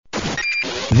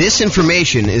This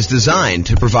information is designed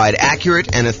to provide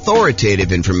accurate and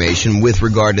authoritative information with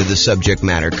regard to the subject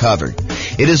matter covered.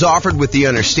 It is offered with the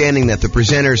understanding that the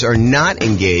presenters are not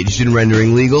engaged in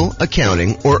rendering legal,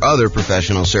 accounting, or other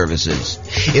professional services.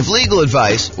 If legal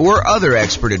advice or other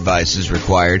expert advice is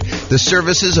required, the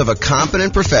services of a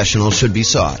competent professional should be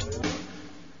sought.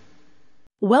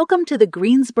 Welcome to the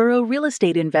Greensboro Real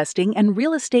Estate Investing and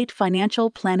Real Estate Financial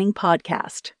Planning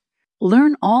Podcast.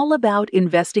 Learn all about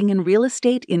investing in real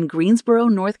estate in Greensboro,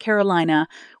 North Carolina,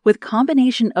 with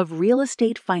combination of real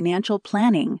estate financial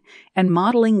planning and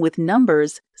modeling with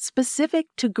numbers specific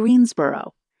to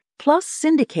Greensboro, plus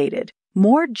syndicated,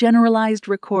 more generalized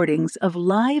recordings of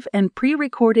live and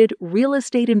pre-recorded real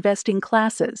estate investing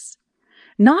classes.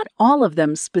 Not all of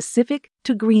them specific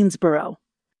to Greensboro.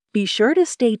 Be sure to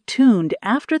stay tuned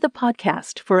after the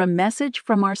podcast for a message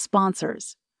from our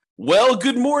sponsors. Well,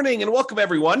 good morning and welcome,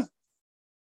 everyone.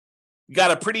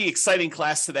 Got a pretty exciting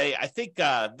class today. I think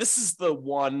this is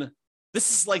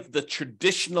like the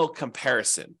traditional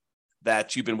comparison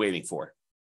that you've been waiting for.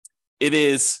 It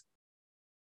is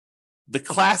the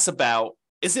class about,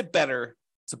 is it better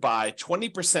to buy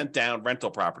 20% down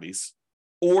rental properties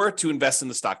or to invest in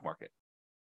the stock market?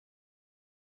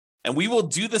 And we will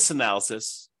do this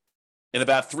analysis in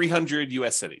about 300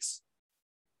 U.S. cities.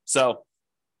 So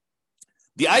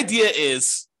the idea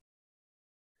is,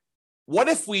 what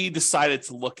if we decided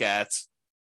to look at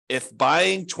if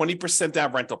buying 20%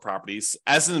 down rental properties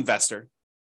as an investor,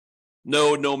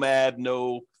 no nomad,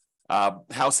 no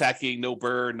house hacking, no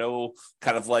BRRRR, no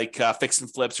kind of like fix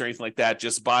and flips or anything like that,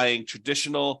 just buying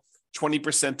traditional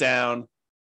 20% down,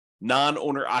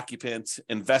 non-owner occupant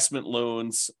investment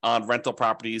loans on rental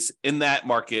properties in that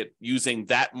market, using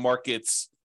that market's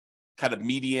kind of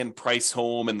median price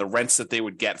home and the rents that they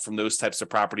would get from those types of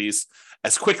properties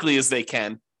as quickly as they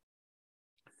can.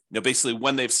 Basically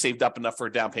when they've saved up enough for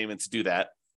a down payment to do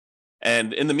that.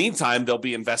 And in the meantime, they'll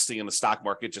be investing in the stock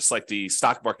market, just like the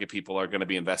stock market people are going to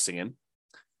be investing in.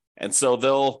 And so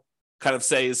they'll kind of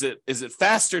say, is it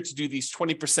faster to do these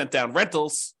 20% down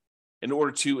rentals in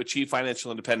order to achieve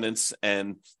financial independence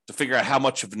and to figure out how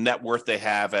much of net worth they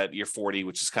have at year 40,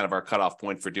 which is kind of our cutoff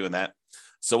point for doing that.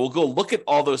 So we'll go look at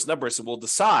all those numbers and we'll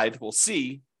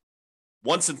see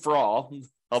once and for all,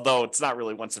 although it's not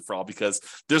really once and for all because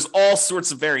there's all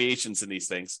sorts of variations in these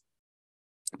things.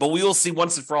 But we will see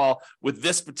once and for all with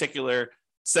this particular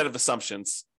set of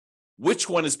assumptions, which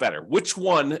one is better? Which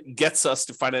one gets us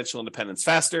to financial independence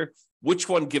faster? Which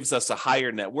one gives us a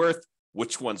higher net worth?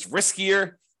 Which one's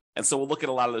riskier? And so we'll look at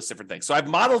a lot of those different things. So I've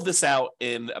modeled this out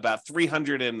in about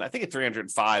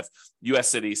 305 U.S.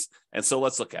 cities. And so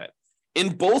let's look at it.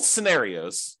 In both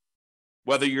scenarios,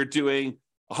 whether you're doing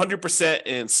 100%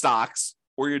 in stocks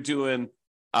or you're doing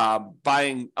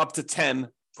buying up to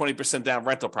 20% down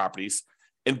rental properties,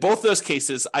 in both those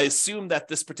cases, I assume that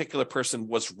this particular person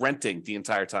was renting the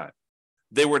entire time.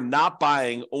 They were not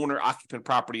buying owner-occupant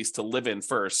properties to live in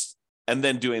first and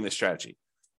then doing the strategy.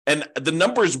 And the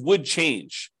numbers would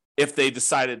change if they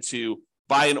decided to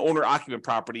buy an owner-occupant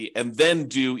property and then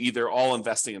do either all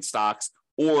investing in stocks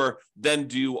or then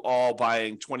do all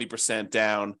buying 20%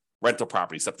 down rental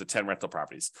properties, up to 10 rental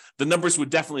properties. The numbers would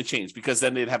definitely change because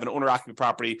then they'd have an owner-occupant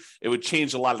property. It would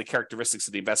change a lot of the characteristics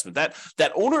of the investment.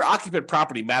 That owner-occupant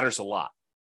property matters a lot.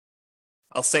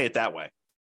 I'll say it that way.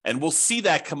 And we'll see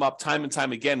that come up time and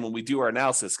time again when we do our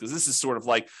analysis, because this is sort of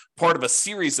like part of a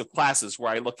series of classes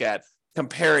where I look at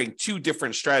comparing two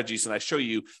different strategies and I show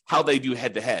you how they do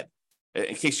head-to-head.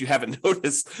 In case you haven't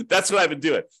noticed, that's what I've been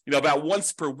doing. About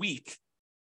once per week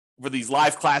for these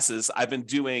live classes, I've been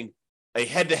doing a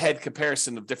head-to-head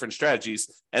comparison of different strategies,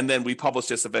 and then we publish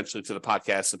this eventually to the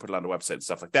podcast and put it on the website and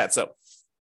stuff like that. So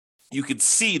you can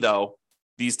see, though,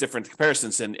 these different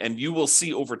comparisons, and you will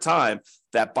see over time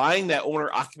that buying that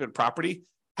owner-occupant property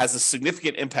has a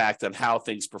significant impact on how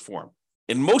things perform.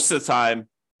 And most of the time,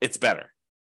 it's better.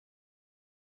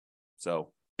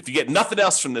 So if you get nothing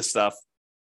else from this stuff,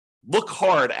 look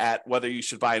hard at whether you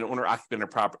should buy an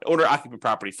owner-occupant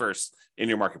property first in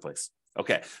your marketplace.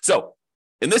 Okay, so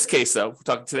in this case, though, we're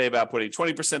talking today about putting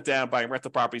 20% down, buying rental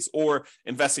properties, or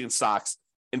investing in stocks.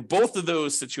 In both of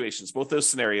those situations, both those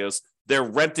scenarios, they're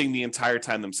renting the entire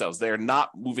time themselves. They are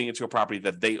not moving into a property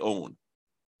that they own.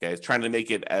 Okay, trying to make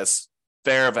it as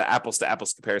fair of an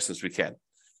apples-to-apples comparison as we can.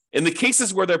 In the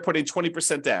cases where they're putting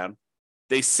 20% down,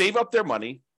 they save up their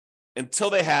money until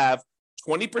they have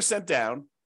 20% down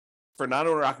for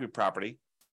non-owner occupant property,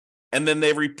 and then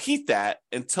they repeat that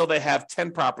until they have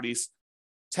 10 properties,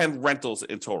 10 rentals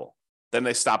in total. Then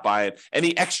they stop buying.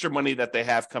 Any extra money that they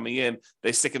have coming in,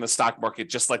 they stick in the stock market,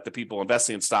 just like the people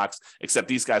investing in stocks, except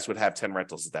these guys would have 10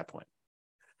 rentals at that point.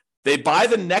 They buy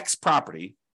the next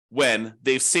property when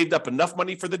they've saved up enough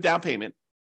money for the down payment,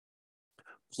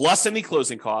 plus any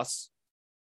closing costs,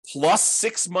 plus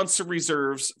 6 months of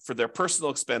reserves for their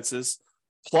personal expenses,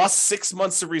 plus 6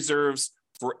 months of reserves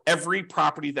for every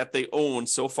property that they own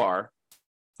so far.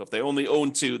 So if they only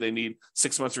own 2, they need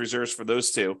 6 months of reserves for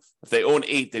those 2. If they own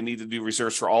 8, they need to do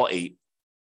reserves for all 8.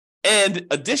 And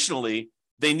additionally,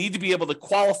 they need to be able to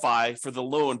qualify for the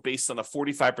loan based on a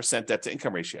 45% debt to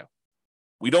income ratio.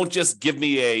 We don't just give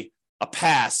me a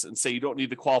pass and say you don't need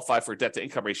to qualify for a debt to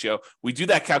income ratio. We do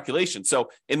that calculation. So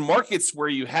in markets where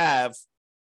you have,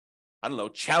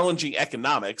 challenging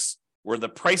economics, where the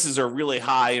prices are really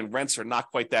high and rents are not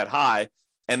quite that high,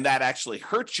 and that actually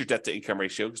hurts your debt to income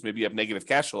ratio because maybe you have negative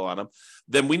cash flow on them,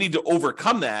 then we need to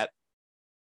overcome that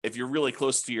if you're really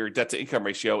close to your debt to income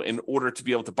ratio in order to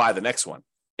be able to buy the next one.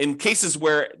 In cases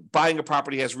where buying a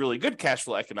property has really good cash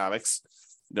flow economics,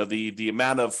 the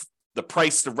amount of the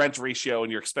price to rent ratio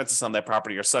and your expenses on that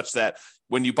property are such that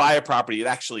when you buy a property, it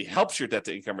actually helps your debt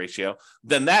to income ratio,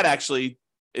 then that actually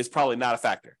is probably not a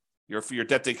factor. Your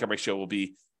debt to income ratio will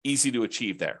be easy to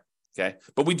achieve there. Okay.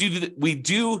 But we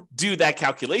do that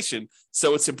calculation.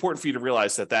 So it's important for you to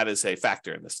realize that is a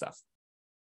factor in this stuff.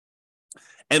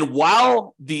 And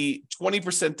while the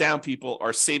 20% down people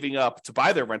are saving up to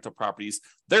buy their rental properties,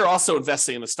 they're also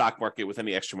investing in the stock market with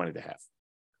any extra money they have.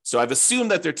 So I've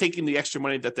assumed that they're taking the extra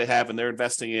money that they have and they're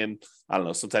investing in,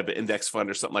 some type of index fund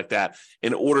or something like that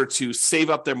in order to save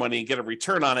up their money and get a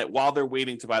return on it while they're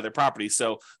waiting to buy their property.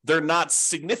 So they're not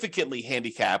significantly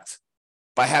handicapped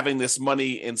by having this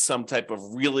money in some type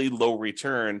of really low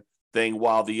return thing,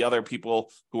 while the other people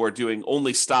who are doing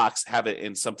only stocks have it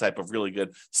in some type of really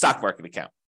good stock market account.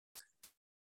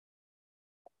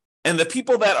 And the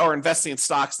people that are investing in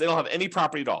stocks, they don't have any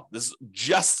property at all. This is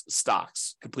just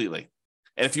stocks completely.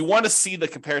 And if you want to see the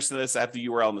comparison of this, I have the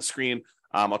URL on the screen.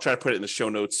 I'll try to put it in the show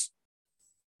notes.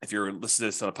 If you're listening to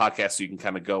this on a podcast, so you can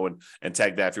kind of go and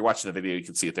tag that. If you're watching the video, you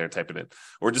can see it there and type it in.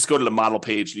 Or just go to the model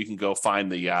page and you can go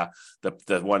find the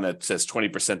one that says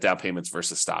 20% down payments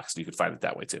versus stocks. And you can find it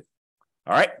that way too.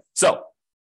 All right. So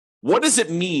what does it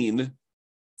mean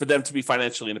for them to be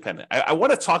financially independent? I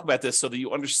want to talk about this so that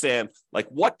you understand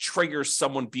what triggers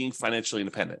someone being financially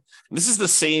independent. And this is the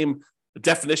same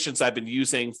definitions I've been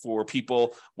using for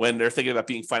people when they're thinking about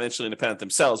being financially independent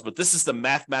themselves, but this is the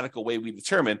mathematical way we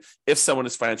determine if someone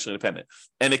is financially independent.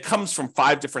 And it comes from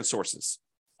 5 different sources.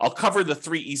 I'll cover the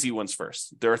 3 easy ones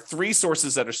first. There are 3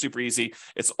 sources that are super easy.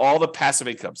 It's all the passive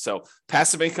income. So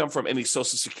passive income from any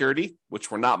Social Security, which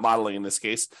we're not modeling in this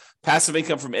case. Passive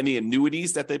income from any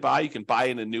annuities that they buy. You can buy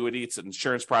an annuity. It's an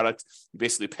insurance product. You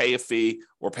basically pay a fee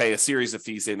or pay a series of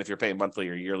fees in if you're paying monthly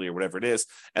or yearly or whatever it is.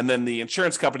 And then the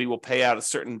insurance company will pay out a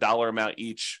certain dollar amount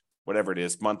each, whatever it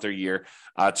is, month or year,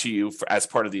 to you as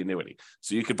part of the annuity.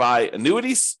 So you could buy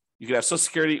annuities. You could have Social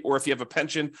Security, or if you have a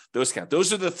pension, those count.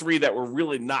 Those are the 3 that we're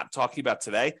really not talking about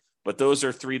today, but those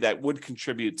are 3 that would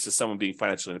contribute to someone being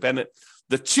financially independent.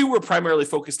 The 2 we're primarily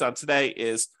focused on today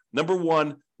is, number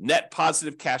 1, net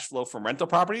positive cash flow from rental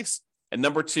properties, and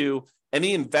number 2,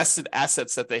 any invested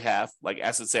assets that they have, like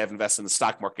assets they have invested in the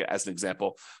stock market, as an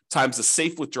example, times the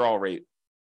safe withdrawal rate.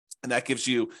 And that gives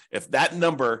you, if that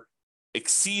number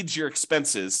exceeds your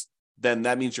expenses, then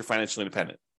that means you're financially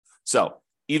independent. So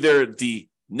either the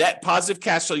net positive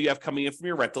cash flow you have coming in from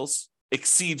your rentals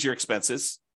exceeds your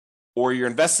expenses, or your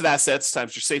invested assets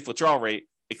times your safe withdrawal rate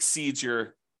exceeds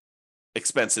your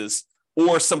expenses,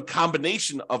 or some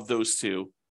combination of those 2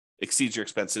 exceeds your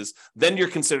expenses, then you're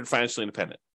considered financially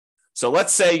independent. So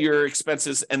let's say your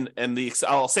expenses,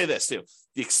 I'll say this too,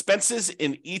 the expenses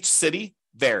in each city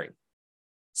vary.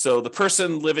 So the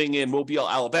person living in Mobile,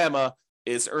 Alabama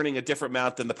is earning a different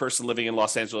amount than the person living in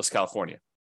Los Angeles, California,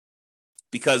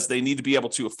 because they need to be able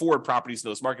to afford properties in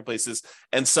those marketplaces.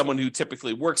 And someone who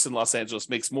typically works in Los Angeles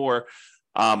makes more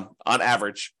on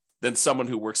average than someone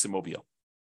who works in Mobile.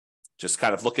 Just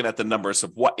kind of looking at the numbers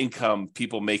of what income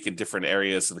people make in different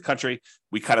areas of the country,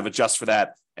 we kind of adjust for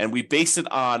that. And we base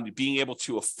it on being able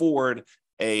to afford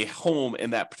a home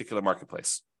in that particular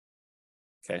marketplace.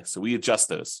 Okay, so we adjust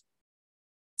those.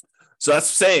 So that's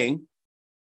saying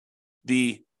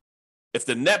if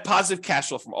the net positive cash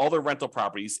flow from all their rental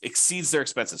properties exceeds their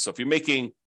expenses. So if you're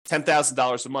making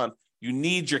 $10,000 a month, you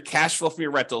need your cash flow from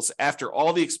your rentals after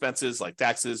all the expenses like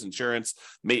taxes, insurance,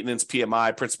 maintenance,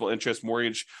 PMI, principal, interest,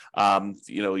 mortgage,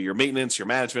 your maintenance, your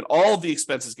management, all of the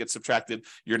expenses get subtracted.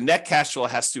 Your net cash flow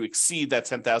has to exceed that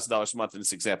 $10,000 a month in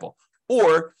this example.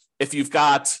 Or if you've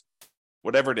got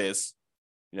whatever it is,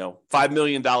 $5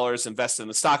 million invested in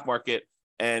the stock market,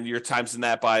 and you're timesing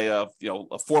that by a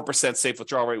 4% safe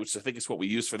withdrawal rate, which I think is what we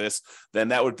use for this, then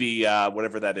that would be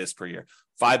whatever that is per year.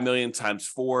 5 million times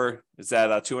 4 is that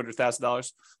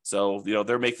 $200,000. So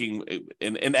they're making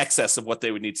in excess of what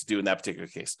they would need to do in that particular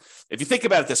case. If you think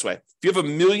about it this way, if you have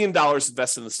 $1 million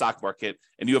invested in the stock market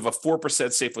and you have a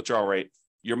 4% safe withdrawal rate,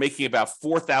 you're making about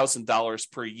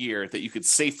 $4,000 per year that you could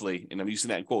safely, and I'm using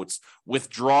that in quotes,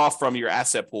 withdraw from your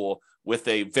asset pool with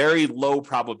a very low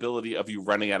probability of you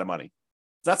running out of money.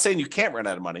 It's not saying you can't run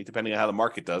out of money, depending on how the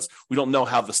market does. We don't know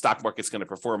how the stock market's going to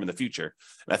perform in the future.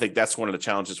 And I think that's one of the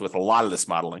challenges with a lot of this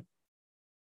modeling.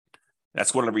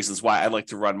 That's one of the reasons why I like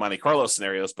to run Monte Carlo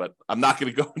scenarios, but I'm not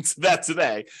going to go into that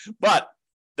today. But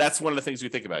that's one of the things we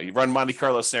think about. You run Monte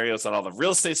Carlo scenarios on all the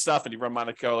real estate stuff, and you run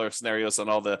Monte Carlo scenarios on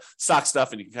all the stock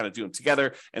stuff, and you can kind of do them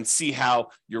together and see how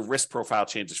your risk profile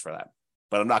changes for that.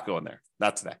 But I'm not going there,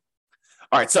 not today.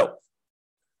 All right, so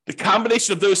the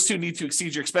combination of those two need to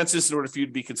exceed your expenses in order for you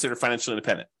to be considered financially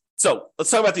independent. So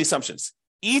let's talk about the assumptions.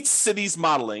 Each city's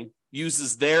modeling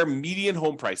uses their median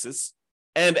home prices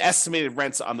and estimated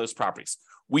rents on those properties.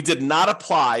 We did not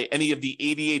apply any of the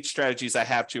 88 strategies I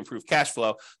have to improve cash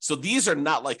flow. So these are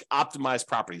not like optimized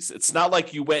properties. It's not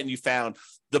like you went and you found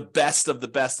the best of the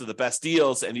best of the best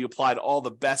deals and you applied all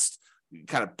the best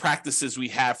kind of practices we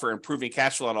have for improving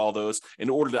cash flow on all those in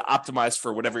order to optimize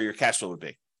for whatever your cash flow would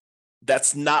be.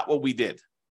 That's not what we did.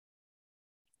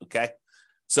 Okay.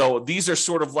 So these are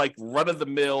sort of like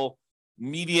run-of-the-mill,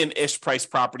 median-ish price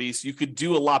properties. You could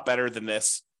do a lot better than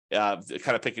this, kind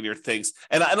of picking your things.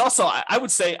 And also, I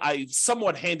would say I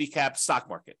somewhat handicapped stock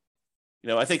market.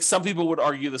 I think some people would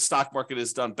argue the stock market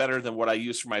has done better than what I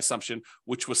used for my assumption,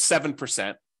 which was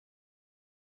 7%.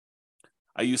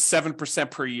 I use 7%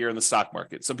 per year in the stock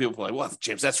market. Some people are like, well,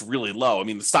 James, that's really low. I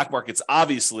mean, the stock market's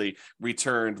obviously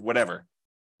returned whatever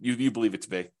you believe it to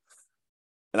be.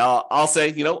 And I'll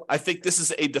say, I think this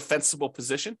is a defensible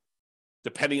position,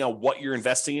 depending on what you're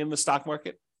investing in the stock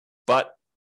market. But,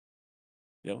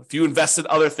 if you invest in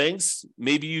other things,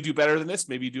 maybe you do better than this,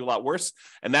 maybe you do a lot worse.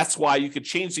 And that's why you could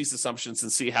change these assumptions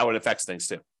and see how it affects things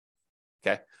too.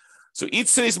 Okay. So each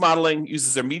city's modeling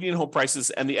uses their median home prices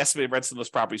and the estimated rents in those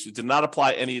properties. We did not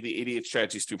apply any of the 88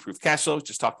 strategies to improve cash flow.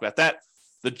 Just talked about that.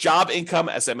 The job income,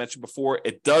 as I mentioned before,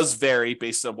 it does vary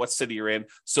based on what city you're in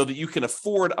so that you can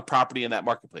afford a property in that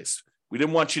marketplace. We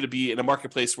didn't want you to be in a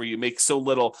marketplace where you make so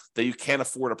little that you can't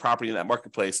afford a property in that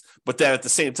marketplace. But then at the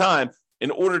same time, in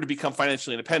order to become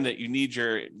financially independent, you need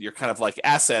your kind of like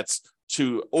assets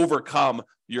to overcome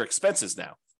your expenses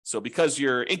now. So because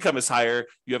your income is higher,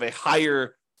 you have a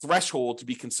higher threshold to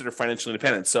be considered financially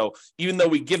independent. So even though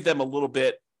we give them a little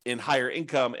bit in higher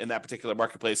income in that particular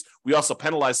marketplace, we also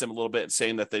penalize them a little bit,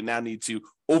 saying that they now need to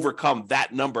overcome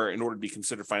that number in order to be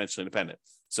considered financially independent.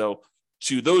 So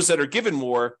to those that are given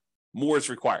more is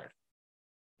required.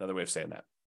 Another way of saying that.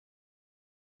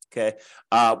 Okay.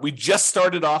 We just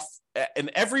started off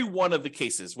in every one of the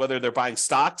cases, whether they're buying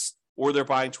stocks or they're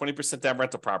buying 20% down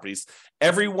rental properties,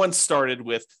 everyone started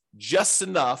with just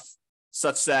enough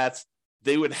such that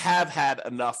they would have had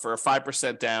enough for a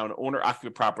 5% down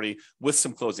owner-occupant property with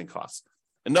some closing costs.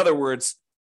 In other words,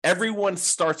 everyone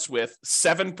starts with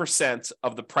 7%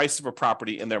 of the price of a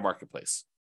property in their marketplace.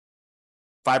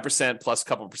 5% plus a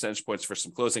couple of percentage points for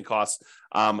some closing costs.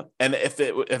 And if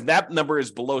that number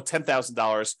is below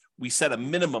 $10,000, we set a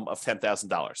minimum of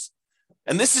 $10,000.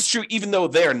 And this is true even though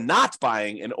they are not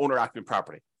buying an owner-occupant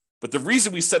property. But the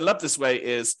reason we set it up this way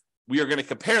is we are going to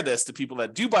compare this to people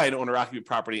that do buy an owner-occupant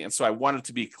property. And so I wanted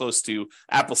to be close to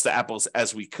apples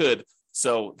as we could.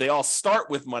 So they all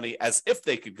start with money as if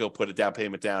they could go put a down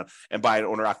payment down and buy an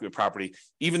owner-occupant property,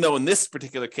 even though in this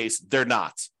particular case, they're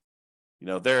not.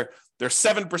 They're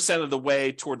 7% of the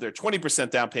way toward their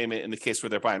 20% down payment in the case where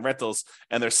they're buying rentals,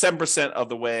 and they're 7% of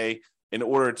the way in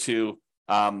order to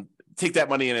take that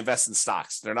money and invest in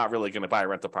stocks. They're not really going to buy a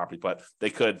rental property, but they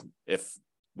could if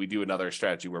we do another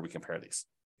strategy where we compare these.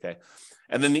 Okay.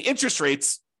 And then the interest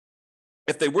rates,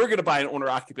 if they were going to buy an owner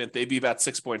occupant, they'd be about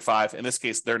 6.5. In this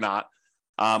case, they're not.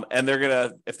 And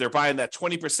if they're buying that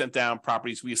 20% down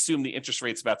properties, we assume the interest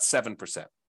rate's about 7%.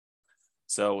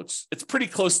 So it's pretty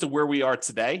close to where we are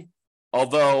today,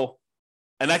 although,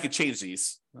 and I could change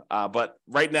these, but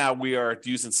right now we are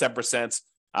using 7%.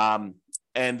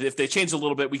 And if they change a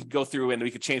little bit, we can go through and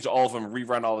we could change all of them and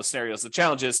rerun all the scenarios. The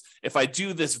challenge is if I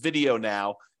do this video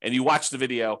now and you watch the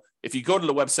video, if you go to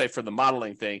the website for the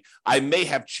modeling thing, I may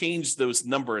have changed those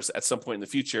numbers at some point in the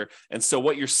future. And so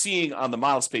what you're seeing on the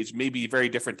models page may be very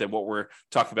different than what we're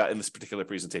talking about in this particular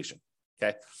presentation.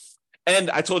 Okay. And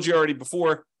I told you already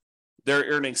before, they're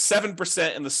earning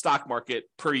 7% in the stock market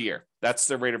per year. That's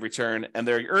their rate of return. And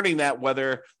they're earning that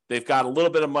whether they've got a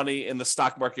little bit of money in the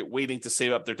stock market waiting to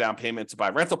save up their down payment to buy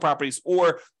rental properties,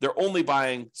 or they're only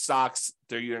buying stocks,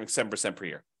 they're earning 7% per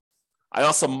year. I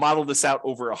also modeled this out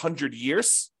over 100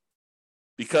 years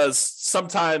because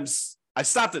sometimes I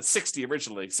stopped at 60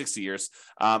 originally, 60 years.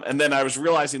 And then I was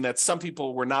realizing that some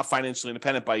people were not financially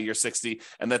independent by year 60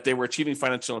 and that they were achieving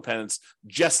financial independence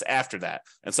just after that.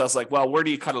 And so I was like, well, where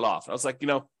do you cut it off? I was like,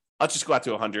 I'll just go out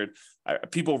to 100.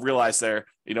 People realize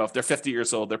if they're 50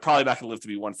 years old, they're probably not going to live to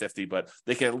be 150, but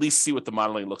they can at least see what the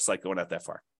modeling looks like going out that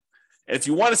far. And if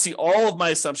you want to see all of my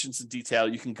assumptions in detail,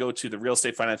 you can go to the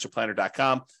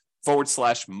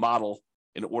realestatefinancialplanner.com/model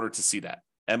in order to see that.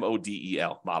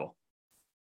 MODEL, model.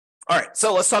 All right,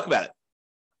 so let's talk about it.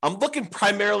 I'm looking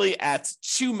primarily at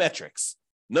two metrics.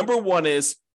 Number one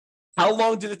is how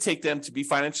long did it take them to be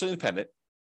financially independent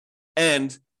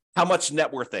and how much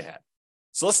net worth they had.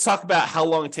 So let's talk about how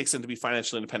long it takes them to be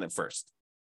financially independent first.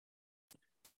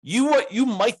 You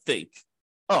might think,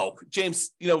 oh,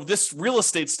 James, this real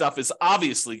estate stuff is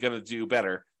obviously going to do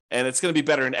better and it's going to be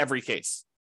better in every case.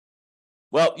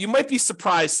 Well, you might be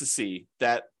surprised to see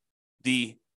that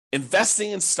the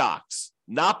investing in stocks,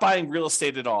 not buying real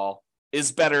estate at all,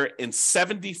 is better in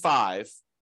 75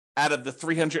 out of the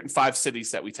 305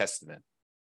 cities that we tested in.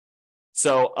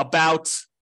 So about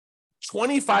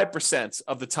 25%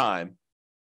 of the time,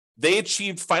 they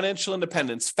achieved financial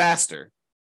independence faster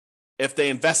if they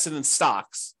invested in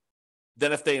stocks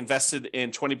than if they invested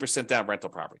in 20% down rental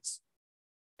properties.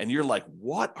 And you're like,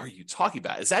 what are you talking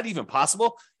about? Is that even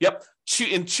possible? Yep.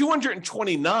 In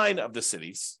 229 of the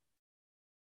cities,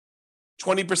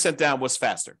 20% down was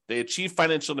faster. They achieved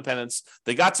financial independence.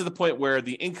 They got to the point where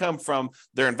the income from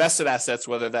their invested assets,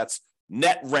 whether that's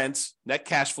net rent, net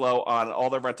cash flow on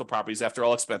all their rental properties after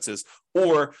all expenses,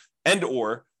 or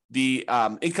the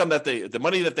income that the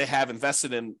money that they have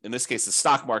invested in this case, the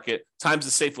stock market, times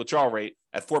the safe withdrawal rate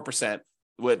at 4%,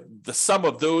 with the sum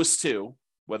of those two,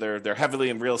 whether they're heavily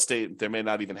in real estate, they may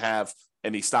not even have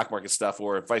any stock market stuff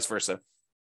or vice versa.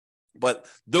 But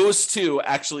those two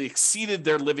actually exceeded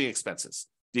their living expenses,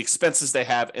 the expenses they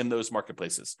have in those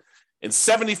marketplaces. In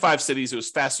 75 cities, it was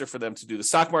faster for them to do the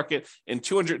stock market. In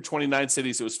 229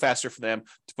 cities, it was faster for them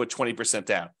to put 20%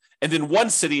 down. And in one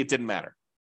city, it didn't matter.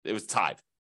 It was tied.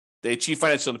 They achieved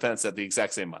financial independence at the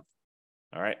exact same month.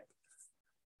 All right.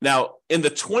 Now, in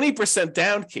the 20%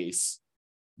 down case,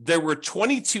 there were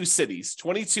 22 cities,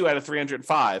 22 out of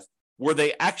 305, where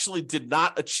they actually did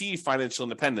not achieve financial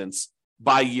independence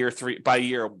by year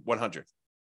 100.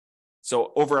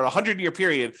 So over a 100-year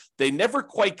period, they never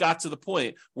quite got to the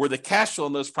point where the cash flow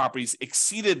in those properties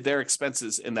exceeded their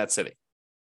expenses in that city,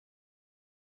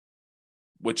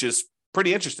 which is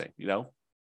pretty interesting, Now,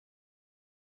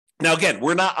 again,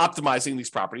 we're not optimizing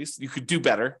these properties. You could do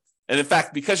better. And in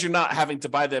fact, because you're not having to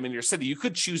buy them in your city, you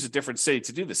could choose a different city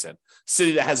to do this in,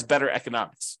 city that has better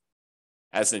economics,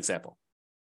 as an example.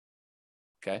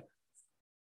 Okay.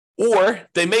 Or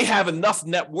they may have enough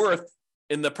net worth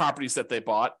in the properties that they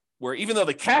bought where even though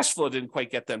the cash flow didn't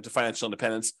quite get them to financial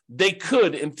independence, they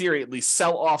could, in theory, at least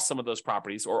sell off some of those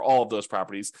properties or all of those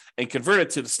properties and convert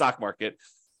it to the stock market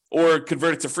or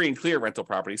convert it to free and clear rental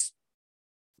properties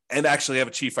and actually have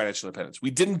achieved financial independence.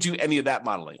 We didn't do any of that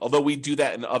modeling, although we do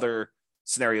that in other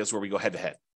scenarios where we go head to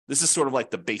head. This is sort of like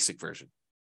the basic version.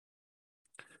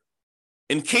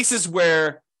 In cases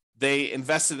where they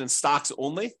invested in stocks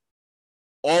only,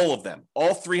 all of them,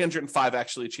 all 305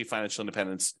 actually achieved financial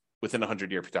independence within a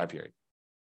 100-year time period.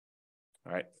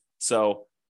 All right. So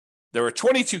there were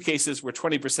 22 cases where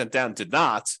 20% down did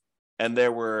not, and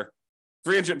there were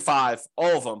 305,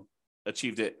 all of them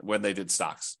achieved it when they did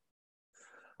stocks.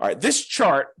 All right. This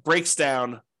chart breaks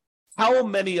down how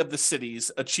many of the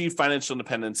cities achieved financial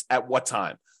independence at what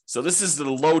time. So this is the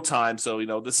low time. So,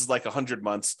 this is like 100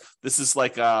 months. This is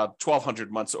like 1,200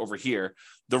 months over here.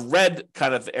 The red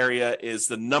kind of area is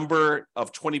the number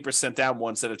of 20% down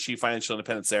ones that achieve financial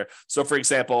independence there. So, for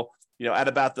example, at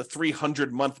about the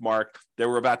 300-month mark, there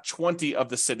were about 20 of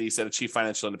the cities that achieved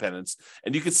financial independence.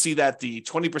 And you can see that the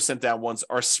 20% down ones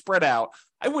are spread out,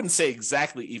 I wouldn't say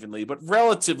exactly evenly, but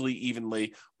relatively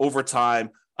evenly over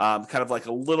time. Kind of like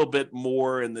a little bit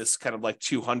more in this kind of like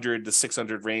 200 to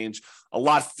 600 range, a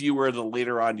lot fewer the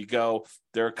later on you go.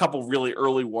 There are a couple really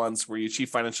early ones where you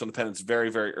achieve financial independence very,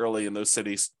 very early in those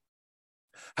cities.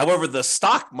 However, the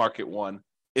stock market one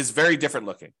is very different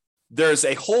looking. There's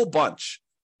a whole bunch,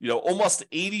 almost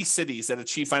 80 cities that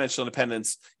achieve financial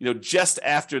independence, just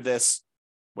after this,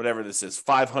 whatever this is,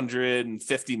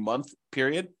 550 month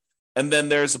period. And then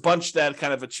there's a bunch that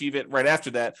kind of achieve it right after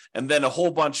that. And then a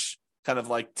whole bunch kind of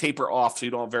like taper off so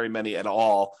you don't have very many at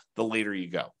all the later you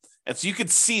go. And so you could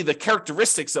see the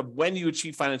characteristics of when you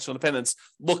achieve financial independence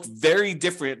look very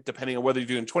different depending on whether you're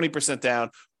doing 20% down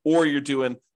or you're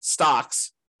doing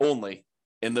stocks only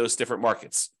in those different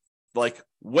markets. Like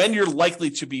when you're likely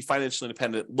to be financially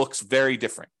independent looks very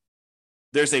different.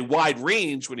 There's a wide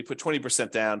range when you put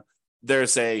 20% down.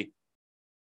 There's a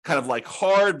kind of like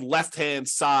hard left-hand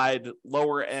side,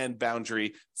 lower end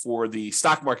boundary for the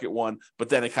stock market one, but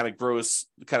then it kind of grows,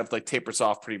 kind of like tapers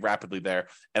off pretty rapidly there.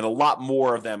 And a lot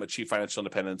more of them achieve financial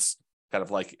independence kind of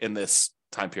like in this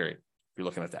time period, if you're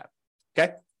looking at that.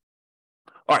 Okay.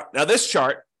 All right. Now this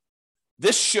chart,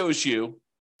 this shows you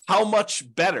how much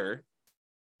better,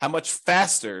 how much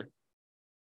faster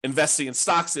investing in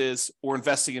stocks is or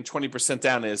investing in 20%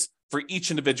 down is for each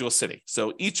individual city.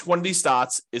 So each one of these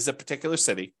dots is a particular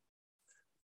city.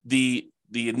 The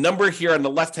number here on the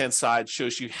left-hand side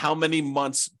shows you how many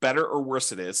months better or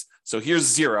worse it is. So here's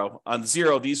 0. On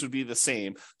 0, these would be the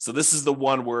same. So this is the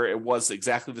one where it was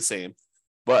exactly the same.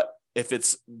 But if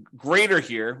it's greater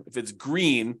here, if it's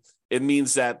green, it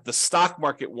means that the stock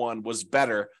market one was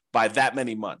better by that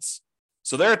many months.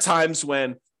 So there are times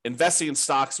when investing in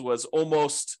stocks was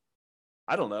almost,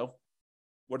 I don't know,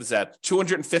 what is that?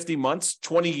 250 months,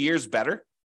 20 years better.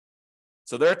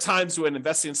 So there are times when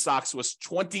investing in stocks was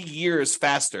 20 years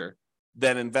faster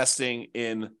than investing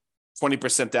in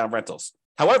 20% down rentals.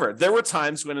 However, there were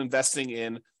times when investing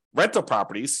in rental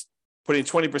properties, putting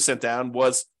 20% down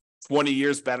was 20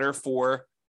 years better for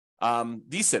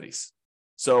these cities.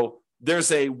 So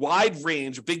there's a wide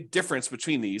range, a big difference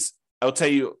between these. I'll tell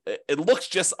you, it looks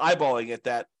just eyeballing it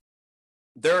that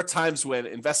there are times when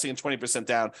investing in 20%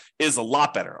 down is a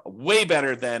lot better, way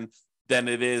better than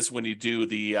it is when you do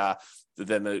the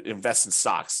invest in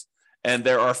stocks. And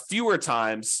there are fewer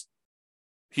times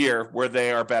here where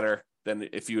they are better than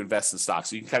if you invest in stocks.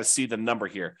 So you can kind of see the number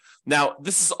here. Now,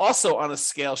 this is also on a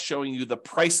scale showing you the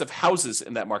price of houses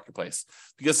in that marketplace,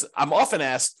 because I'm often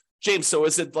asked, James, so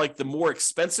is it like the more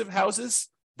expensive houses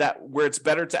that where it's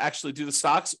better to actually do the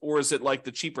stocks, or is it like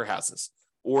the cheaper houses,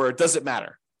 or does it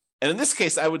matter? And in this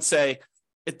case, I would say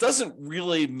it doesn't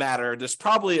really matter. There's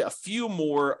probably a few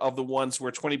more of the ones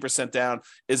where 20% down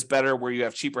is better, where you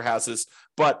have cheaper houses,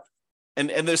 but and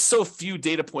there's so few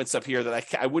data points up here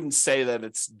that I wouldn't say that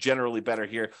it's generally better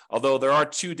here, although there are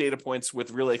 2 data points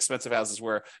with really expensive houses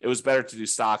where it was better to do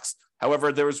stocks.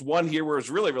 However, there was one here where it was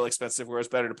really, really expensive, where it's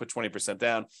better to put 20%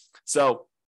 down. So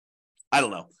I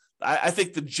don't know. I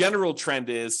think the general trend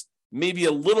is maybe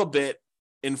a little bit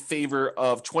in favor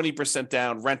of 20%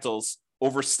 down rentals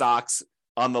over stocks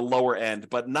on the lower end,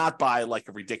 but not by like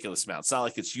a ridiculous amount. It's not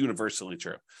like it's universally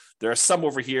true. There are some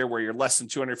over here where you're less than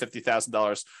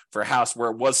 $250,000 for a house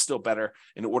where it was still better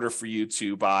in order for you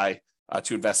to buy,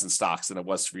 to invest in stocks than it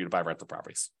was for you to buy rental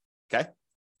properties. Okay.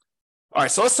 All right.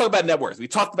 So let's talk about net worth. We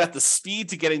talked about the speed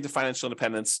to getting to financial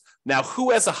independence. Now,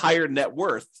 who has a higher net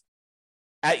worth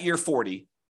at year 40,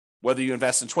 whether you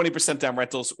invest in 20% down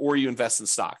rentals or you invest in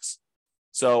stocks?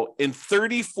 So in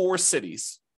 34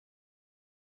 cities,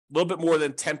 a little bit more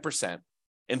than 10%,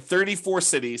 in 34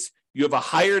 cities, you have a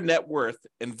higher net worth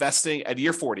investing at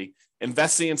year 40,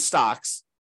 investing in stocks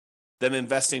than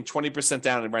investing 20%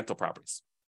 down in rental properties.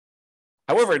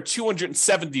 However, in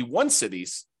 271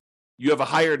 cities, you have a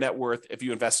higher net worth if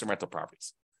you invest in rental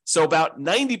properties. So about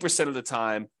 90% of the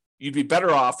time, you'd be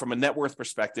better off from a net worth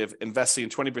perspective investing in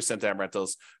 20% down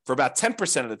rentals. For about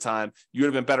 10% of the time, you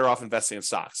would have been better off investing in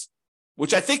stocks,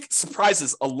 which I think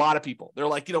surprises a lot of people. They're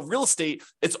like, real estate,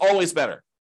 it's always better.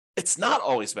 It's not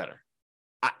always better.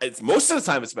 It's most of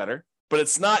the time it's better, but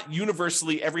it's not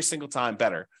universally every single time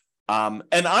better.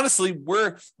 And honestly,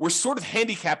 we're sort of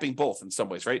handicapping both in some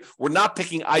ways, right? We're not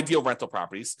picking ideal rental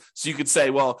properties. So you could say,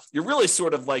 well, you're really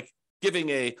sort of like giving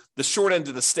the short end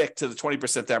of the stick to the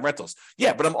 20% down rentals.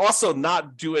 Yeah, but I'm also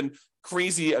not doing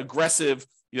crazy aggressive,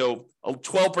 a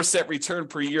 12% return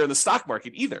per year in the stock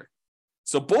market either.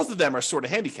 So both of them are sort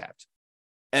of handicapped.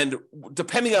 And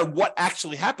depending on what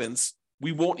actually happens,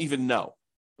 we won't even know.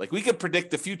 Like we could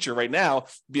predict the future right now,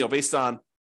 based on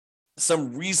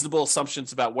some reasonable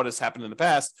assumptions about what has happened in the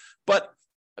past. But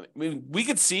I mean, we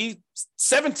could see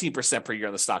 17% per year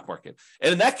in the stock market.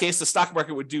 And in that case, the stock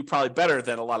market would do probably better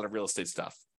than a lot of real estate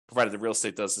stuff, provided the real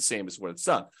estate does the same as what it's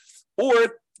done. Or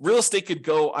real estate could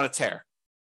go on a tear.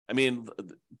 I mean,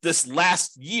 this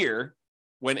last year,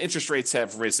 when interest rates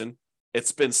have risen,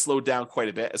 it's been slowed down quite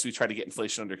a bit as we try to get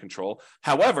inflation under control.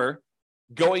 However,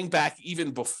 going back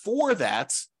even before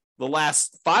that, the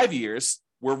last 5 years,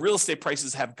 where real estate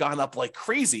prices have gone up like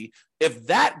crazy, if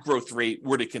that growth rate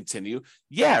were to continue,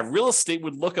 yeah, real estate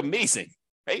would look amazing,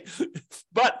 right?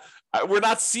 But We're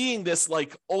not seeing this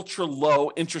like ultra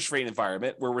low interest rate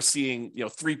environment where we're seeing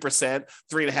 3%,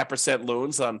 3.5%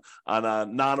 loans on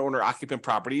non-owner occupant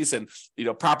properties, and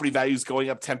property values going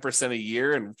up 10% a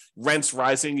year and rents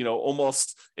rising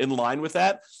almost in line with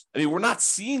that. I mean, we're not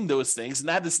seeing those things, and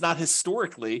that is not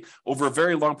historically over a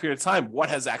very long period of time what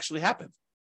has actually happened.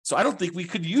 So I don't think we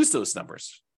could use those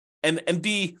numbers and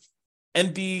be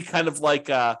kind of like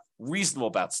reasonable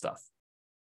about stuff,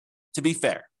 to be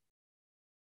fair.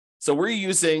 So we're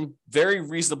using very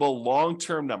reasonable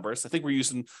long-term numbers. I think we're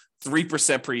using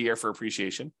 3% per year for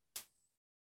appreciation.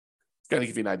 Got to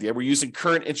give you an idea. We're using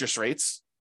current interest rates,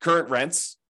 current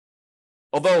rents.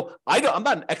 Although I'm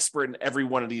not an expert in every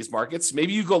one of these markets.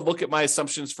 Maybe you go look at my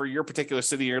assumptions for your particular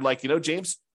city. And you're like,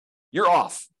 James, you're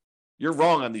off. You're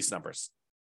wrong on these numbers.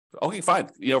 Okay, fine.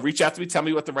 Reach out to me. Tell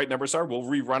me what the right numbers are. We'll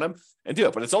rerun them and do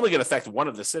it. But it's only going to affect one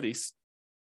of the cities.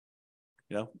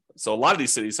 So a lot of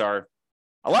these cities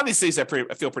I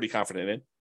feel pretty confident in.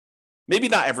 Maybe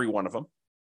not every one of them.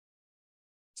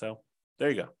 So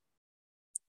there you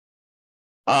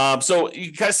go. So you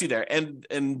can kind of see there.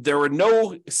 And there were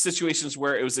no situations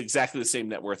where it was exactly the same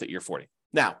net worth at year 40.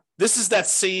 Now, this is that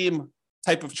same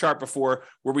type of chart before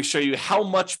where we show you how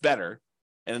much better.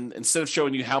 And instead of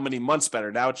showing you how many months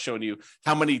better, now it's showing you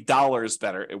how many dollars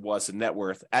better it was in net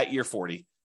worth at year 40,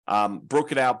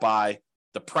 broken out by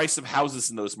the price of houses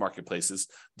in those marketplaces.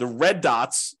 The red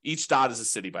dots, each dot is a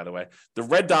city, by the way. The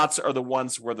red dots are the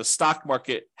ones where the stock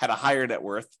market had a higher net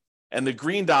worth, and the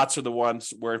green dots are the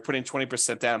ones where putting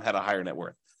 20% down had a higher net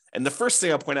worth. And the first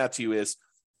thing I'll point out to you is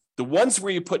the ones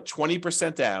where you put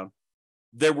 20% down,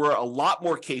 there were a lot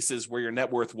more cases where your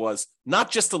net worth was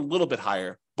not just a little bit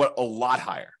higher, but a lot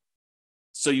higher.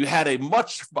 So you had a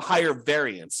much higher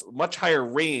variance, much higher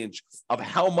range of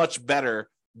how much better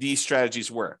these strategies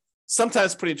were.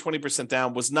 Sometimes putting 20%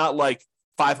 down was not like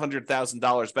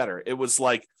 $500,000 better. It was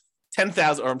like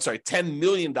 $10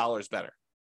 million better,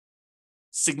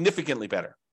 significantly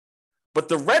better. But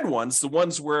the red ones, the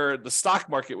ones where the stock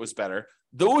market was better,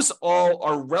 those all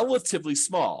are relatively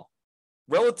small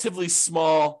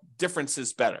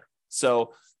differences better.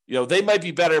 So, they might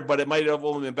be better, but it might have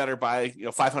only been better by,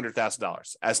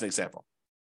 $500,000 as an example.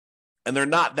 And there are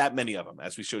not that many of them,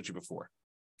 as we showed you before.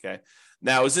 Okay.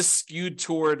 Now, is this skewed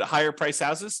toward higher price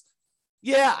houses?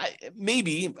 Yeah,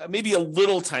 maybe a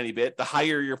little tiny bit. The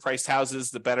higher your priced houses,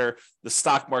 the better the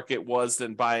stock market was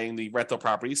than buying the rental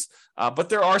properties. But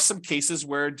there are some cases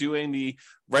where doing the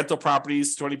rental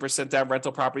properties, 20% down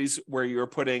rental properties, where you're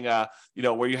putting,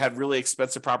 where you had really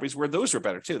expensive properties, where those were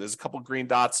better too. There's a couple of green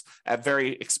dots at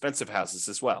very expensive houses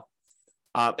as well.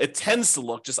 It tends to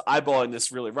look, just eyeballing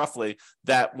this really roughly,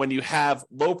 that when you have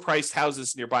low-priced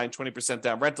houses and you're buying 20%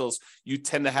 down rentals, you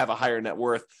tend to have a higher net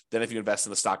worth than if you invest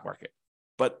in the stock market.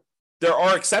 But there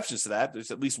are exceptions to that.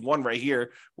 There's at least one right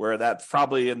here where that's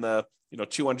probably in the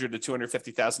 $200,000 to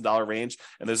 $250,000 range,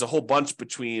 and there's a whole bunch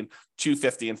between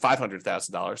 $250,000 and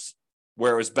 $500,000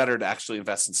 where it was better to actually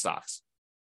invest in stocks.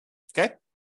 Okay.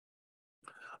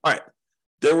 All right.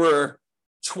 There were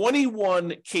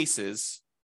 21 cases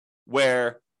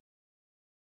where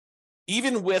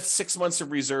even with 6 months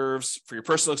of reserves for your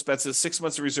personal expenses, 6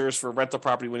 months of reserves for a rental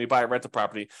property when you buy a rental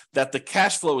property, that the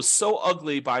cash flow is so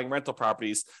ugly buying rental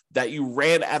properties that you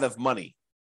ran out of money.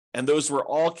 And those were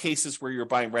all cases where you were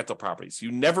buying rental properties.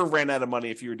 You never ran out of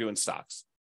money if you were doing stocks.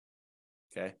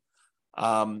 Okay.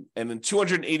 And in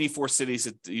 284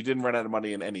 cities, you didn't run out of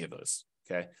money in any of those.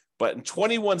 Okay. But in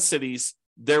 21 cities,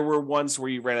 there were ones where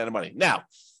you ran out of money. Now,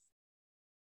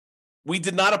 we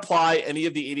did not apply any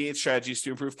of the 88 strategies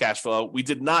to improve cash flow. We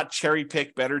did not cherry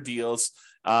pick better deals.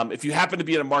 If you happen to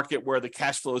be in a market where the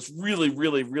cash flow is really,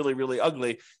 really, really, really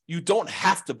ugly, you don't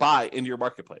have to buy in your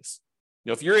marketplace.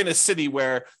 If you're in a city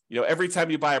where, every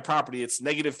time you buy a property, it's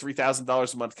negative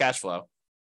 $3,000 a month cash flow,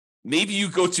 maybe you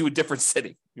go to a different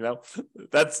city.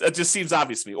 That just seems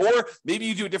obvious to me. Or maybe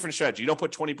you do a different strategy. You don't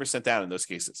put 20% down in those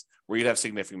cases where you'd have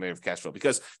significant negative cash flow,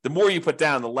 because the more you put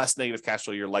down, the less negative cash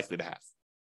flow you're likely to have.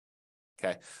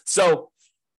 Okay, so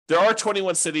there are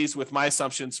 21 cities with my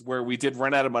assumptions where we did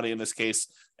run out of money in this case,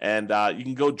 and you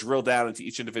can go drill down into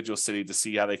each individual city to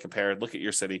see how they compare. Look at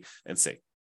your city and see.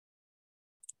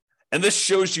 And this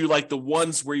shows you like the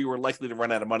ones where you were likely to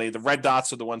run out of money. The red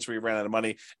dots are the ones where you ran out of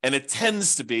money, and it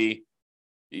tends to be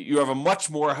you have a much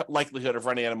more likelihood of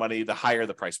running out of money the higher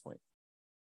the price point.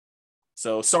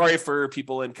 So sorry for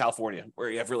people in California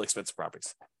where you have really expensive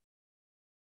properties.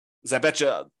 Because I bet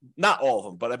you, not all of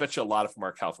them, but I bet you a lot of them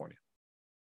are California.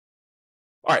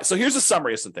 All right, so here's a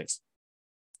summary of some things.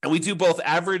 And we do both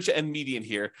average and median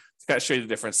here to kind of show you the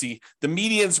difference. See, the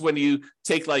medians, when you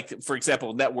take, like, for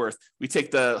example, net worth, we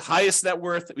take the highest net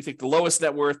worth, we take the lowest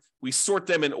net worth, we sort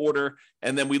them in order,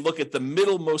 and then we look at the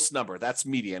middlemost number. That's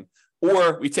median.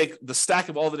 Or we take the stack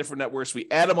of all the different net worths, we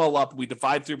add them all up, we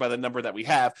divide through by the number that we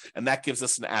have, and that gives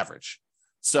us an average.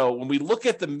 So when we look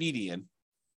at the median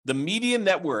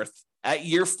net worth at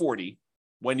year 40,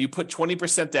 when you put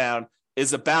 20% down,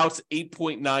 is about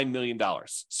 $8.9 million.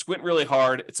 Squint really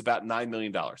hard, it's about $9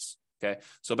 million. Okay,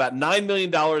 so about $9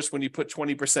 million when you put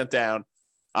 20% down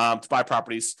to buy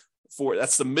properties.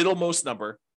 That's the middlemost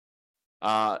number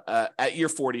at year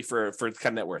 40 for kind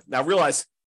of net worth. Now realize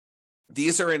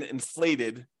these are in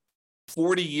inflated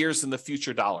 40 years in the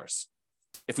future dollars.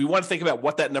 If we want to think about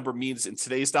what that number means in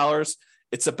today's dollars,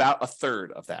 it's about a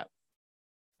third of that.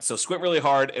 So squint really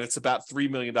hard, and it's about $3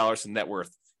 million in net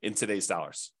worth in today's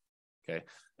dollars. Okay.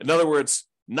 In other words,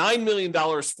 $9 million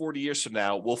 40 years from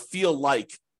now will feel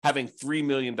like having $3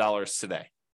 million today.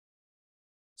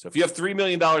 So if you have $3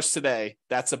 million today,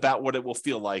 that's about what it will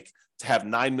feel like to have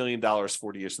 $9 million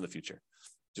 40 years in the future,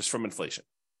 just from inflation.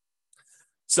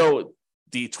 So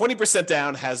the 20%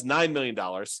 down has $9 million,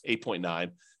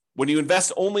 8.9. When you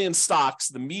invest only in stocks,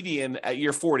 the median at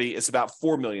year 40 is about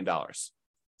 $4 million.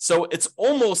 So it's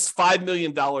almost $5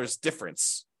 million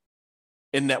difference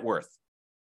in net worth.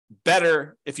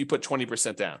 Better if you put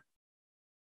 20% down.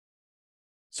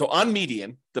 So on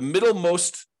median, the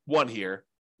middlemost one here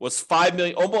was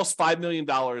almost $5 million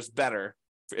better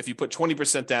if you put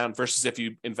 20% down versus if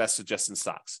you invested just in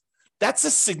stocks. That's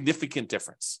a significant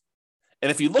difference.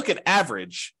 And if you look at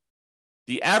average,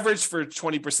 the average for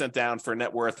 20% down for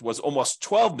net worth was almost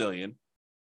 12 million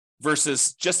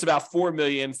versus just about 4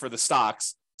 million for the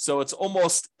stocks. So it's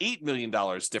almost $8 million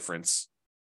difference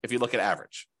if you look at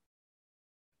average.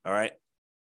 All right.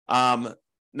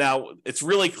 Now, it's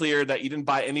really clear that you didn't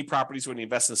buy any properties when you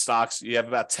invest in stocks. You have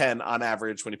about 10 on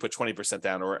average when you put 20%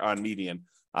 down, or on median,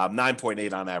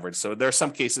 9.8 on average. So there are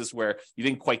some cases where you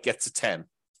didn't quite get to 10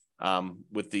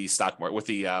 with the stock market, with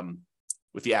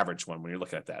the average one when you're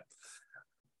looking at that.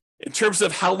 In terms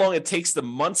of how long it takes, the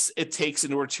months it takes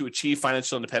in order to achieve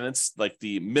financial independence, like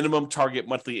the minimum target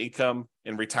monthly income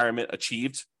in retirement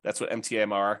achieved, that's what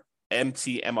MTMIR,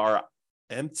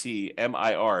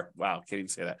 wow, can't even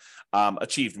say that,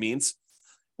 achieved means.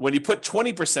 When you put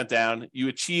 20% down, you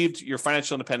achieved your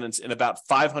financial independence in about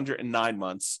 509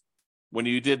 months. When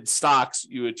you did stocks,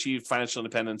 you achieved financial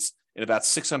independence in about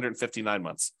 659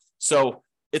 months. So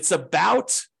it's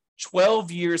about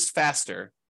 12 years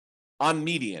faster on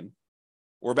median,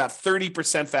 or about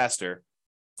 30% faster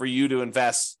for you to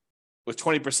invest with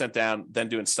 20% down than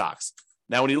doing stocks.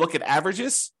 Now, when you look at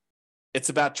averages, it's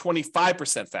about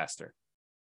 25% faster.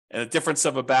 And a difference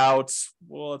of about,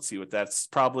 well, let's see what that's,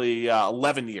 probably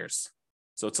 11 years.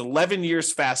 So it's 11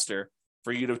 years faster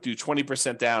for you to do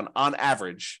 20% down on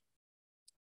average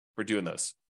for doing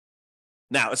those.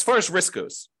 Now, as far as risk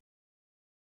goes,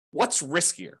 what's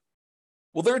riskier?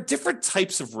 Well, there are different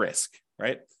types of risk,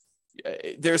 right?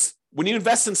 When you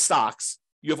invest in stocks,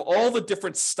 you have all the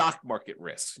different stock market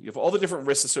risks. You have all the different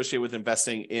risks associated with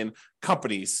investing in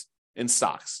companies in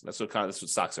stocks. That's what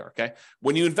stocks are, okay?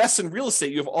 When you invest in real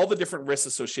estate, you have all the different risks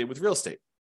associated with real estate.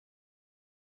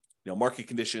 Market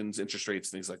conditions, interest rates,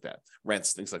 things like that,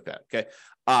 rents, things like that, okay?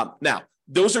 Now,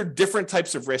 those are different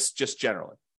types of risks just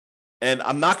generally. And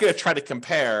I'm not going to try to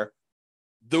compare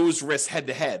those risks head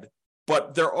to head,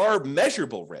 but there are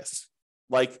measurable risks.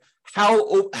 Like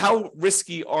how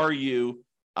risky are you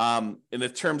in the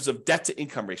terms of debt to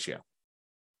income ratio?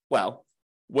 Well,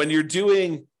 when you're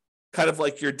doing kind of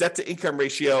like your debt to income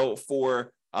ratio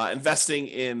for investing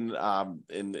in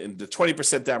the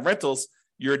 20% down rentals,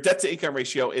 your debt to income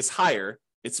ratio is higher.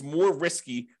 It's more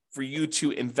risky for you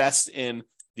to invest in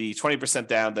the 20%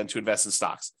 down than to invest in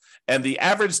stocks. And the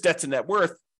average debt to net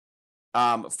worth,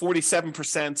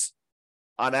 47%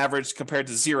 on average compared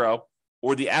to zero,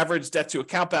 or the average debt to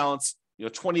account balance,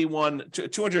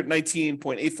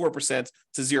 219.84%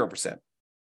 to 0%.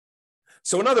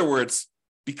 So in other words,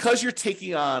 because you're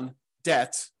taking on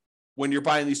debt when you're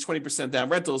buying these 20% down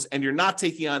rentals, and you're not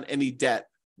taking on any debt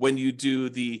when you do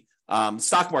the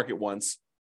stock market ones,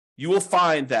 you will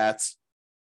find that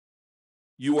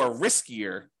you are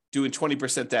riskier doing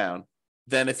 20% down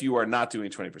than if you are not doing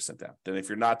 20% down, than if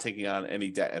you're not taking on any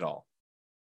debt at all.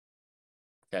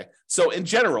 Okay, so in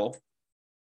general,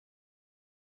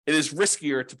 it is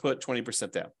riskier to put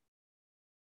 20% down.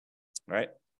 All right.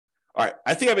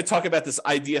 I think I've been talking about this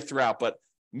idea throughout, but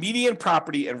median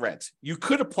property and rent. You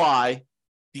could apply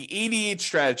the 88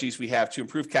 strategies we have to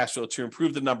improve cash flow, to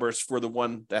improve the numbers for the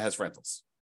one that has rentals.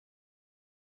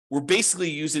 we're basically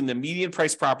using the median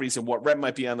price properties and what rent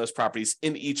might be on those properties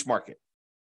in each market.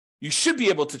 You should be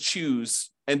able to choose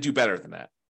and do better than that.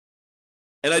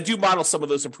 And I do model some of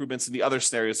those improvements in the other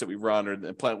scenarios that we run or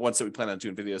the ones that we plan on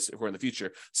doing videos for in the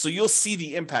future. So you'll see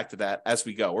the impact of that as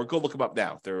we go, or go look them up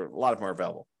now. There are a lot of them are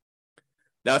available.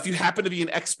 Now, if you happen to be an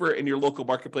expert in your local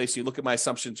marketplace, you look at my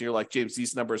assumptions, and you're like, James,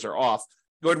 these numbers are off,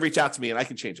 go ahead and reach out to me and I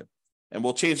can change them. And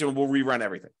we'll change them and we'll rerun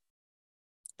everything.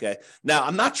 Okay. Now,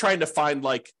 I'm not trying to find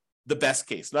like the best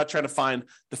case. I'm not trying to find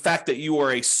the fact that you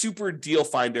are a super deal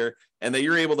finder and that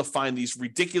you're able to find these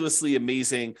ridiculously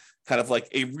amazing, kind of like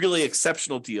a really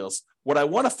exceptional deals. What I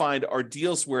want to find are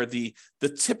deals where the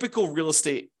typical real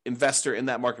estate investor in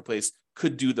that marketplace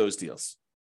could do those deals.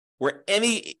 Where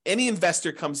any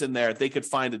investor comes in there, they could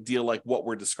find a deal like what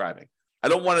we're describing. I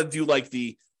don't want to do like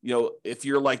if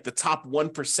you're like the top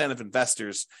 1% of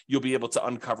investors, you'll be able to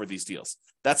uncover these deals.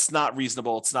 That's not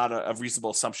reasonable. It's not a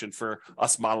reasonable assumption for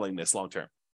us modeling this long-term.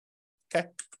 Okay.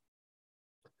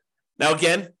 Now,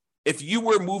 again, if you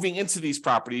were moving into these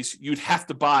properties, you'd have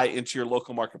to buy into your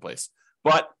local marketplace.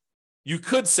 But you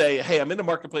could say, hey, I'm in a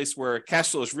marketplace where cash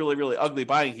flow is really, really ugly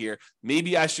buying here.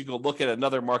 Maybe I should go look at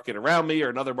another market around me or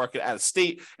another market out of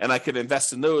state, and I could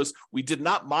invest in those. We did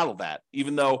not model that,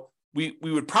 even though we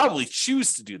would probably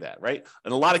choose to do that, right?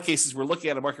 In a lot of cases, we're looking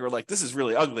at a market, we're like, this is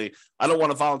really ugly. I don't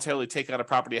want to voluntarily take on a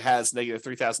property that has negative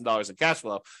 $3,000 in cash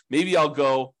flow. Maybe I'll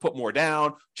go put more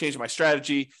down, change my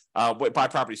strategy, buy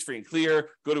properties free and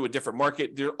clear, go to a different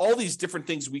market. There are all these different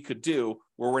things we could do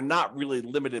where we're not really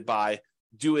limited by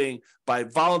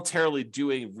voluntarily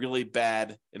doing really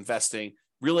bad investing,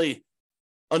 really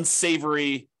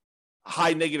unsavory,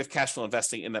 high negative cash flow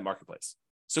investing in that marketplace.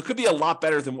 So it could be a lot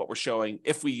better than what we're showing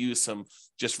if we use some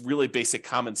just really basic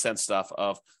common sense stuff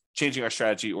of changing our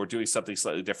strategy or doing something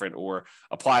slightly different or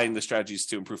applying the strategies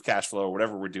to improve cash flow or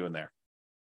whatever we're doing there.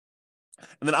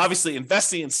 And then obviously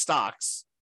investing in stocks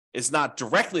is not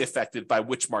directly affected by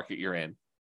which market you're in.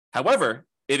 However,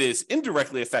 it is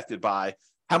indirectly affected by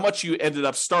how much you ended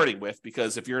up starting with,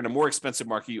 because if you're in a more expensive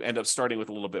market, you end up starting with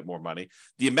a little bit more money.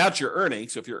 The amount you're earning,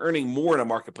 so if you're earning more in a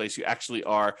marketplace, you actually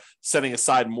are setting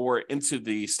aside more into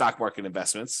the stock market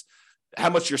investments. How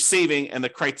much you're saving and the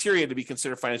criteria to be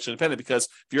considered financially independent, because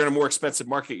if you're in a more expensive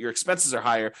market, your expenses are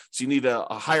higher, so you need a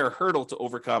higher hurdle to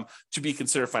overcome to be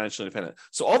considered financially independent.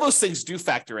 So all those things do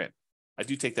factor in. I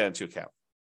do take that into account.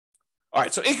 All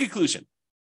right, so in conclusion,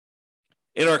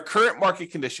 in our current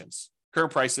market conditions,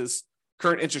 current prices,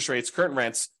 current interest rates, current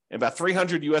rents in about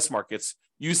 300 U.S. markets,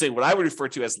 using what I would refer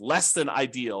to as less than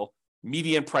ideal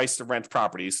median price to rent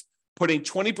properties, putting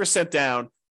 20% down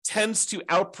tends to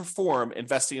outperform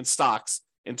investing in stocks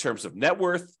in terms of net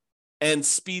worth and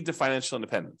speed to financial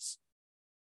independence.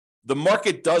 The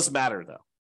market does matter, though.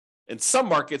 In some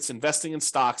markets, investing in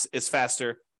stocks is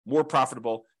faster, more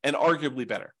profitable, and arguably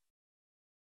better.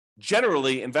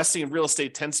 Generally, investing in real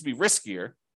estate tends to be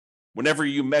riskier, whenever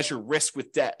you measure risk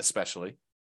with debt, especially.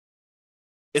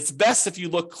 It's best if you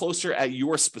look closer at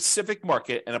your specific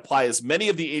market and apply as many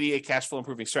of the 88 cash flow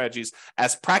improving strategies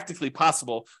as practically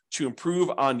possible to improve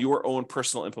on your own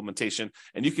personal implementation.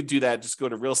 And you can do that. Just go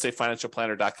to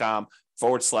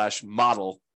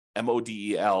realestatefinancialplanner.com/model,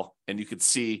 MODEL, and you can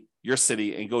see your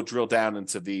city and go drill down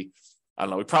into we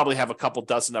probably have a couple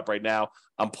dozen up right now.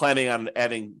 I'm planning on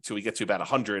adding till we get to about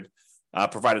 100.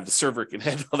 Provided the server can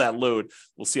handle that load.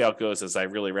 We'll see how it goes as I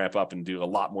really ramp up and do a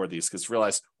lot more of these, because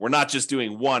realize we're not just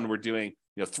doing one, we're doing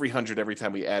 300 every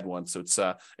time we add one. So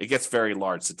it gets very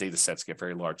large. The data sets get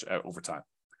very large over time.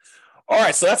 All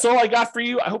right, so that's all I got for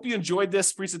you. I hope you enjoyed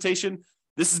this presentation.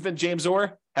 This has been James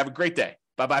Orr. Have a great day.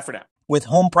 Bye-bye for now. With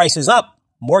home prices up,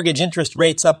 mortgage interest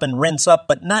rates up, and rents up,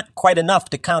 but not quite enough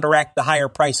to counteract the higher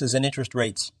prices and interest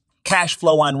rates, cash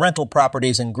flow on rental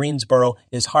properties in Greensboro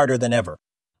is harder than ever.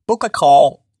 Book a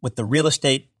call with the Real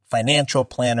Estate Financial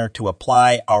Planner to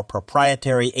apply our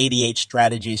proprietary 88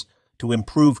 strategies to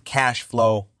improve cash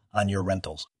flow on your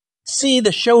rentals. See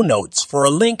the show notes for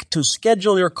a link to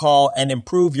schedule your call and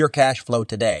improve your cash flow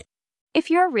today.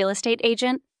 If you're a real estate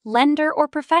agent, lender, or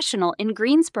professional in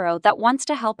Greensboro that wants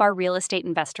to help our real estate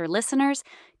investor listeners,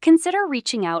 consider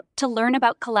reaching out to learn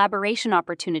about collaboration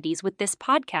opportunities with this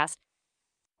podcast.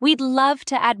 We'd love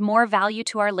to add more value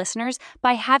to our listeners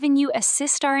by having you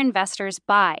assist our investors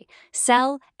buy,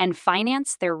 sell, and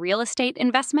finance their real estate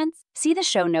investments. See the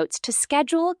show notes to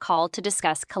schedule a call to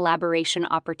discuss collaboration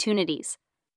opportunities.